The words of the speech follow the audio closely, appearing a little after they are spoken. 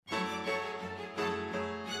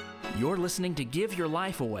You're listening to Give Your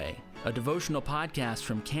Life Away, a devotional podcast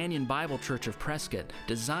from Canyon Bible Church of Prescott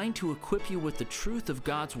designed to equip you with the truth of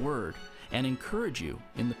God's Word and encourage you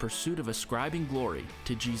in the pursuit of ascribing glory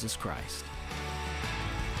to Jesus Christ.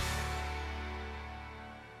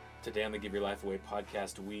 Today on the Give Your Life Away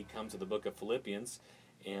podcast, we come to the book of Philippians,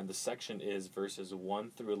 and the section is verses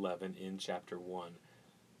 1 through 11 in chapter 1.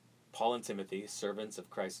 Paul and Timothy, servants of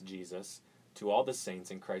Christ Jesus, to all the saints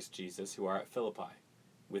in Christ Jesus who are at Philippi,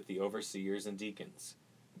 with the overseers and deacons,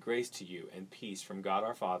 grace to you and peace from God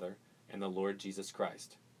our Father and the Lord Jesus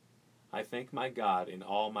Christ. I thank my God in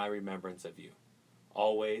all my remembrance of you,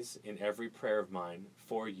 always in every prayer of mine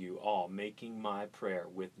for you all, making my prayer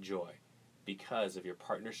with joy, because of your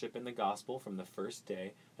partnership in the gospel from the first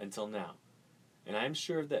day until now. And I am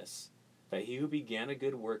sure of this, that he who began a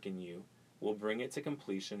good work in you will bring it to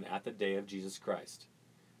completion at the day of Jesus Christ.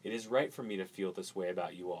 It is right for me to feel this way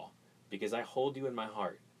about you all, because I hold you in my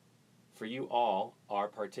heart. For you all are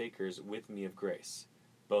partakers with me of grace,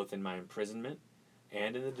 both in my imprisonment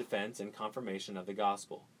and in the defense and confirmation of the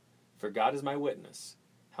gospel. For God is my witness,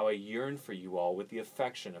 how I yearn for you all with the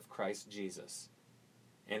affection of Christ Jesus.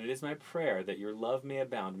 And it is my prayer that your love may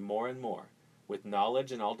abound more and more, with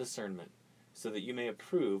knowledge and all discernment, so that you may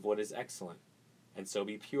approve what is excellent, and so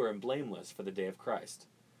be pure and blameless for the day of Christ,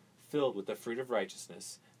 filled with the fruit of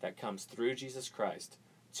righteousness that comes through Jesus Christ,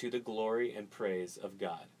 to the glory and praise of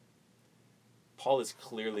God. Paul is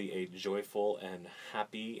clearly a joyful and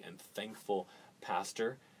happy and thankful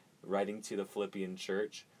pastor writing to the Philippian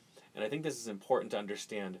church. And I think this is important to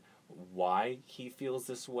understand why he feels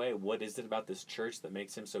this way. What is it about this church that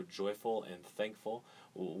makes him so joyful and thankful?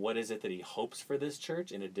 What is it that he hopes for this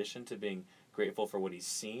church in addition to being grateful for what he's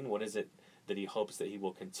seen? What is it that he hopes that he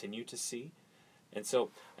will continue to see? And so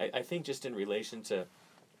I think just in relation to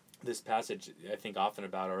this passage, I think often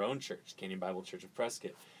about our own church, Canyon Bible Church of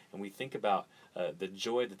Prescott, and we think about the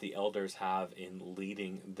joy that the elders have in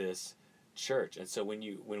leading this church. And so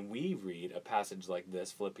when we read a passage like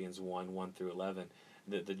this, Philippians 1 through 11,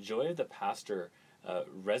 the joy of the pastor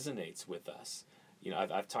resonates with us. You know,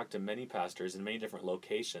 I've talked to many pastors in many different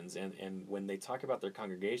locations, and when they talk about their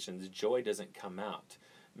congregations, joy doesn't come out.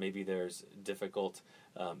 Maybe there's difficult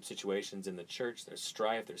situations in the church, there's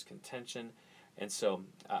strife, there's contention. And so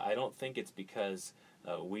I don't think it's because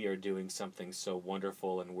we are doing something so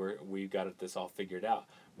wonderful and we've got this all figured out.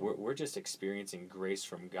 We're just experiencing grace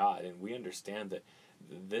from God, and we understand that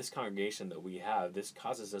this congregation that we have, this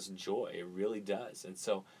causes us joy. It really does. And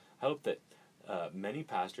so I hope that many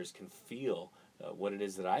pastors can feel what it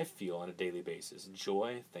is that I feel on a daily basis.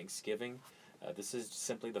 Joy, thanksgiving. This is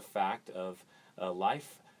simply the fact of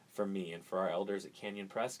life for me and for our elders at Canyon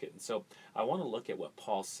Prescott. And so I want to look at what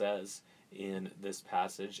Paul says in this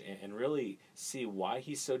passage and really see why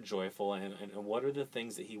he's so joyful and what are the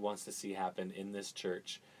things that he wants to see happen in this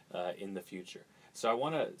church in the future. So I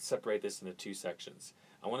want to separate this into two sections.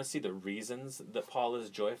 I want to see the reasons that Paul is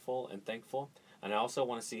joyful and thankful, and I also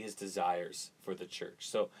want to see his desires for the church.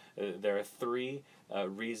 So there are three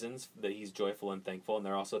reasons that he's joyful and thankful, and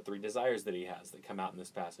there are also three desires that he has that come out in this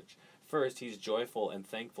passage. First, he's joyful and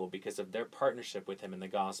thankful because of their partnership with him in the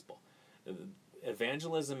gospel.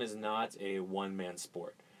 Evangelism is not a one-man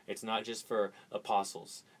sport. It's not just for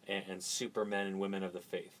apostles and supermen and women of the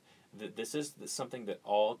faith. This is something that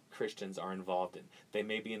all Christians are involved in. They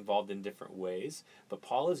may be involved in different ways, but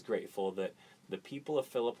Paul is grateful that the people of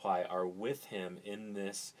Philippi are with him in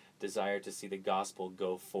this desire to see the gospel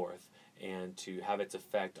go forth and to have its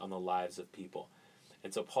effect on the lives of people.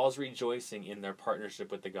 And so Paul's rejoicing in their partnership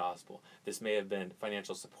with the gospel. This may have been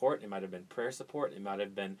financial support, it might have been prayer support, it might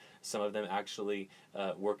have been some of them actually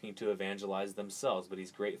working to evangelize themselves, but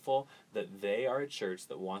he's grateful that they are a church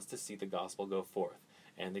that wants to see the gospel go forth.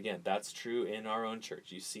 And again, that's true in our own church.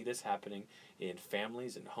 You see this happening in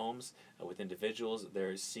families and homes with individuals.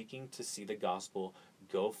 They're seeking to see the gospel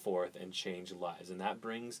go forth and change lives. And that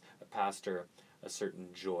brings a pastor a certain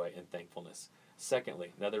joy and thankfulness.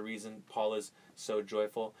 Secondly, another reason Paul is so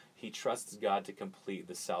joyful, he trusts God to complete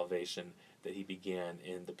the salvation that he began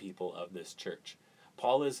in the people of this church.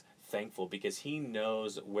 Paul is thankful because he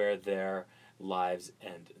knows where their lives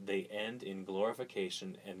end. They end in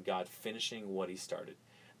glorification and God finishing what he started.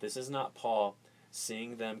 This is not Paul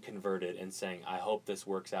seeing them converted and saying, I hope this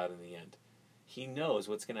works out in the end. He knows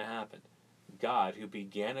what's going to happen. God, who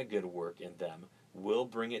began a good work in them, will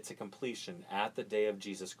bring it to completion at the day of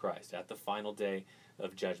Jesus Christ, at the final day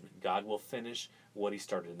of judgment. God will finish what he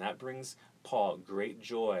started. And that brings Paul great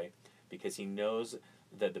joy because he knows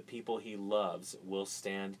that the people he loves will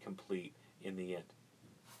stand complete in the end.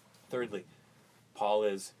 Thirdly, Paul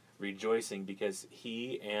is rejoicing because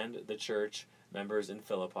he and the church members in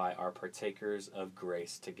Philippi are partakers of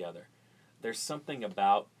grace together. There's something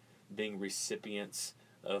about being recipients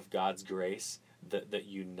of God's grace that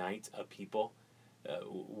unite a people.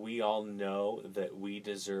 We all know that we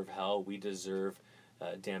deserve hell, we deserve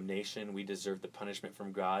damnation, we deserve the punishment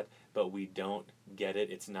from God, but we don't get it.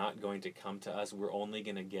 It's not going to come to us. We're only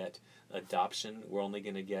going to get adoption. We're only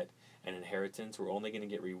going to get an inheritance. We're only going to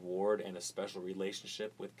get reward and a special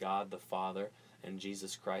relationship with God the Father and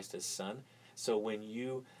Jesus Christ His Son. So when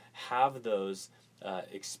you have those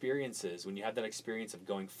experiences, when you have that experience of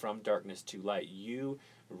going from darkness to light, you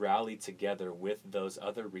rally together with those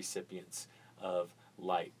other recipients of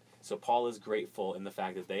light. So Paul is grateful in the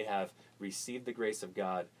fact that they have received the grace of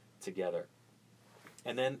God together.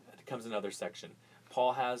 And then comes another section.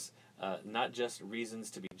 Paul has not just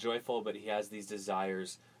reasons to be joyful, but he has these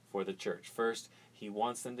desires for the church. First, he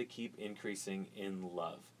wants them to keep increasing in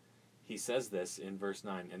love. He says this in verse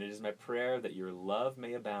 9, "And it is my prayer that your love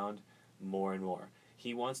may abound more and more."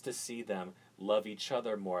 He wants to see them love each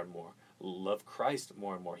other more and more, love Christ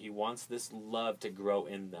more and more. He wants this love to grow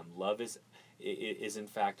in them. Love is in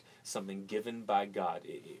fact something given by God.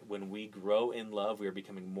 When we grow in love, we are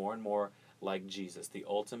becoming more and more like Jesus, the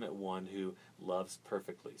ultimate one who loves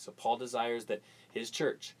perfectly. So Paul desires that his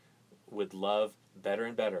church would love better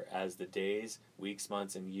and better as the days, weeks,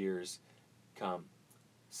 months, and years come.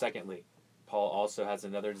 Secondly, Paul also has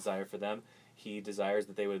another desire for them. He desires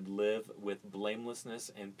that they would live with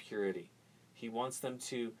blamelessness and purity. He wants them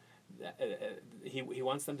to he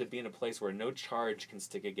wants them to be in a place where no charge can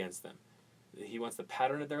stick against them. He wants the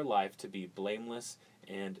pattern of their life to be blameless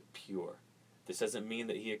and pure. This doesn't mean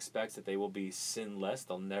that he expects that they will be sinless,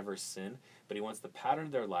 they'll never sin, but he wants the pattern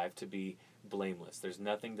of their life to be blameless. There's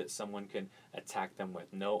nothing that someone can attack them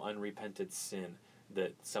with, no unrepented sin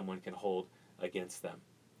that someone can hold against them.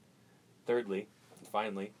 Thirdly, and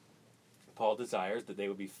finally, Paul desires that they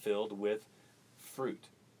would be filled with fruit.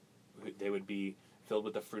 They would be filled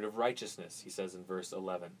with the fruit of righteousness, he says in verse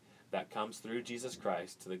 11. That comes through Jesus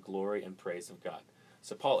Christ to the glory and praise of God.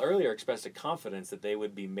 So Paul earlier expressed a confidence that they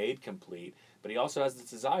would be made complete, but he also has this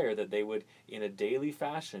desire that they would, in a daily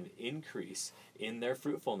fashion, increase in their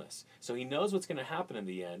fruitfulness. So he knows what's going to happen in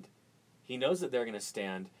the end. He knows that they're going to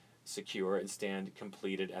stand secure and stand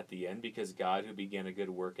completed at the end because God, who began a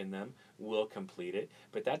good work in them, will complete it.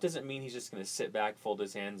 But that doesn't mean he's just going to sit back, fold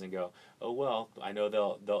his hands, and go, "Oh well, I know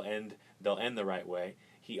they'll end the right way."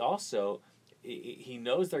 He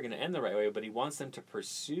knows they're going to end the right way, but he wants them to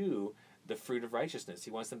pursue the fruit of righteousness.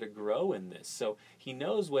 He wants them to grow in this. So he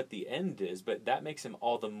knows what the end is, but that makes him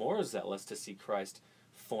all the more zealous to see Christ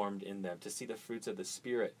formed in them, to see the fruits of the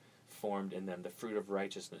Spirit formed in them, the fruit of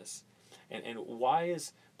righteousness. And why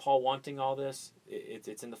is Paul wanting all this?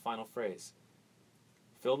 It's in the final phrase.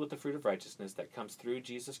 Filled with the fruit of righteousness that comes through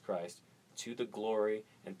Jesus Christ to the glory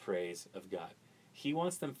and praise of God. He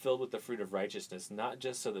wants them filled with the fruit of righteousness, not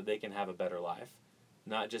just so that they can have a better life,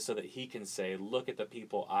 not just so that he can say, "Look at the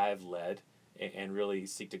people I've led," and really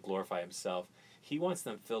seek to glorify himself. He wants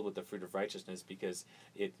them filled with the fruit of righteousness because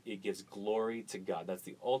it gives glory to God. That's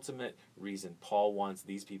the ultimate reason Paul wants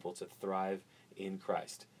these people to thrive in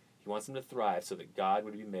Christ. He wants them to thrive so that God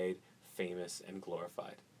would be made famous and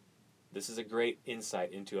glorified. This is a great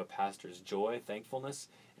insight into a pastor's joy, thankfulness,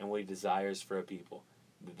 and what he desires for a people.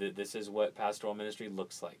 This is what pastoral ministry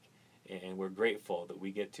looks like. And we're grateful that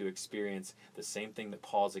we get to experience the same thing that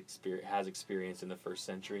Paul has experienced in the first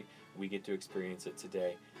century. We get to experience it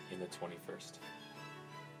today in the 21st.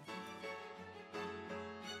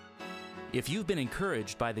 If you've been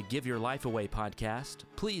encouraged by the Give Your Life Away podcast,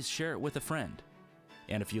 please share it with a friend.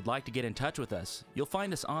 And if you'd like to get in touch with us, you'll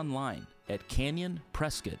find us online at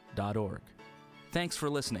canyonprescott.org. Thanks for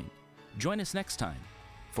listening. Join us next time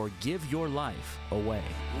for Give Your Life Away.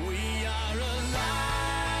 We are alive.